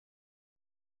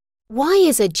Why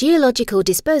is a Geological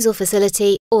Disposal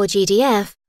Facility, or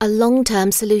GDF, a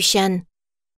long-term solution?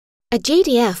 A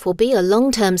GDF will be a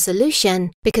long-term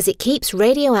solution because it keeps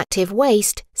radioactive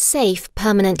waste safe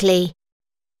permanently.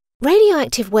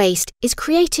 Radioactive waste is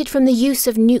created from the use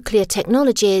of nuclear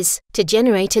technologies to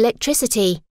generate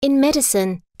electricity in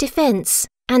medicine, defense,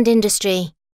 and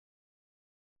industry.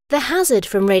 The hazard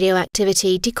from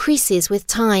radioactivity decreases with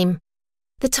time.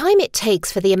 The time it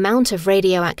takes for the amount of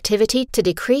radioactivity to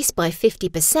decrease by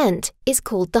 50% is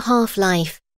called the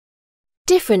half-life.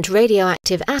 Different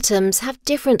radioactive atoms have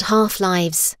different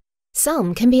half-lives.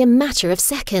 Some can be a matter of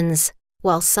seconds,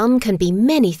 while some can be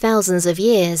many thousands of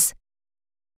years.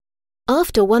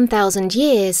 After 1,000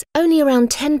 years, only around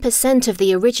 10% of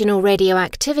the original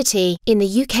radioactivity in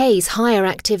the UK's higher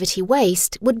activity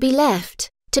waste would be left,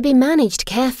 to be managed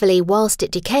carefully whilst it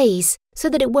decays, so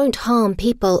that it won't harm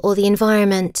people or the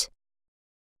environment.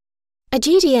 A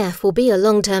GDF will be a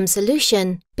long-term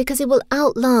solution because it will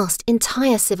outlast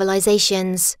entire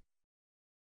civilizations.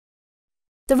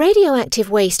 The radioactive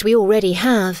waste we already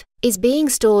have is being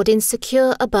stored in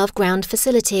secure above-ground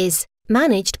facilities,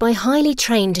 managed by highly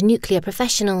trained nuclear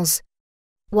professionals.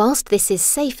 Whilst this is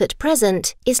safe at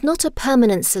present, it's not a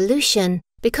permanent solution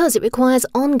because it requires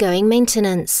ongoing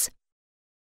maintenance.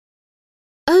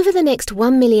 Over the next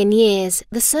 1 million years,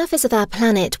 the surface of our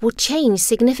planet will change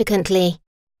significantly.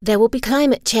 There will be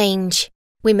climate change.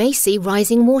 We may see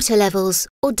rising water levels,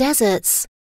 or deserts,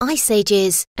 ice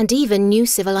ages, and even new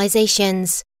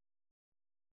civilizations.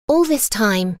 All this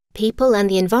time, people and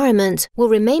the environment will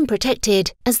remain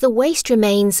protected as the waste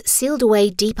remains sealed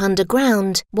away deep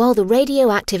underground while the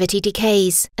radioactivity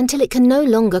decays until it can no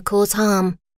longer cause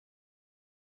harm.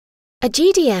 A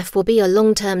GDF will be a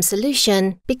long-term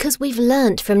solution because we've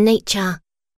learnt from nature.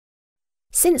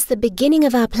 Since the beginning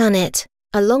of our planet,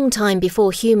 a long time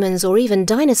before humans or even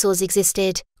dinosaurs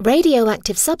existed,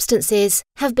 radioactive substances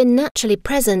have been naturally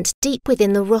present deep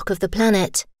within the rock of the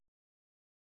planet.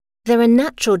 There are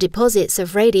natural deposits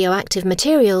of radioactive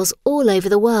materials all over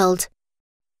the world.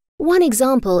 One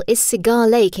example is Cigar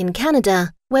Lake in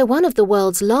Canada, where one of the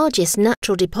world's largest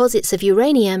natural deposits of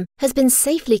uranium has been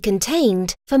safely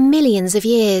contained for millions of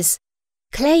years.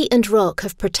 Clay and rock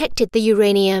have protected the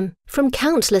uranium from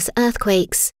countless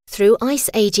earthquakes, through ice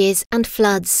ages and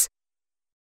floods.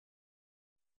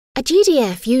 A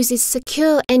GDF uses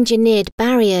secure engineered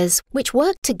barriers which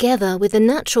work together with the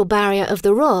natural barrier of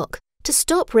the rock to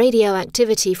stop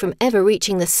radioactivity from ever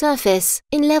reaching the surface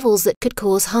in levels that could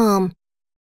cause harm.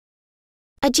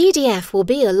 A GDF will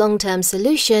be a long-term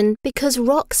solution because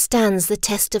rock stands the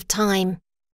test of time.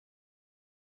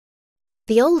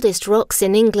 The oldest rocks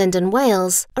in England and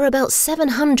Wales are about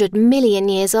 700 million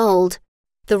years old.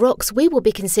 The rocks we will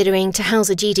be considering to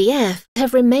house a GDF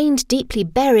have remained deeply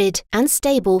buried and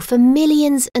stable for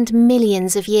millions and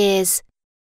millions of years.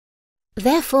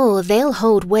 Therefore, they'll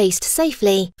hold waste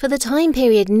safely for the time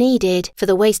period needed for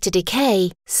the waste to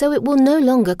decay, so it will no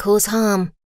longer cause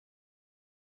harm.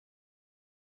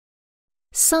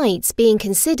 Sites being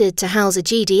considered to house a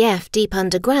GDF deep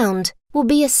underground will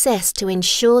be assessed to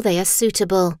ensure they are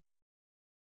suitable.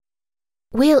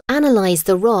 We'll analyse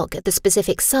the rock at the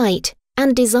specific site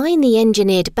and design the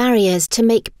engineered barriers to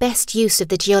make best use of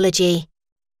the geology.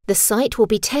 The site will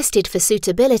be tested for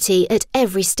suitability at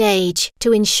every stage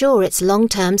to ensure its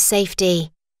long-term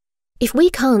safety. If we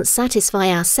can't satisfy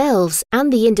ourselves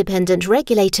and the independent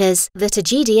regulators that a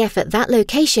GDF at that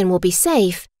location will be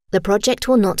safe, the project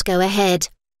will not go ahead.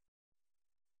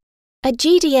 A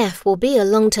GDF will be a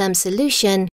long-term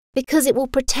solution because it will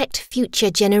protect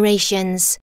future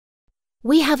generations.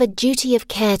 We have a duty of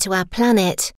care to our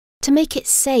planet to make it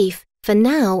safe for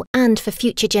now and for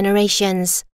future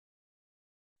generations.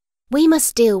 We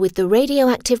must deal with the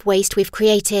radioactive waste we've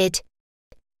created,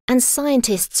 and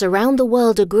scientists around the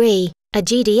world agree a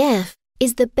GDF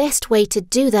is the best way to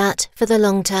do that for the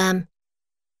long term.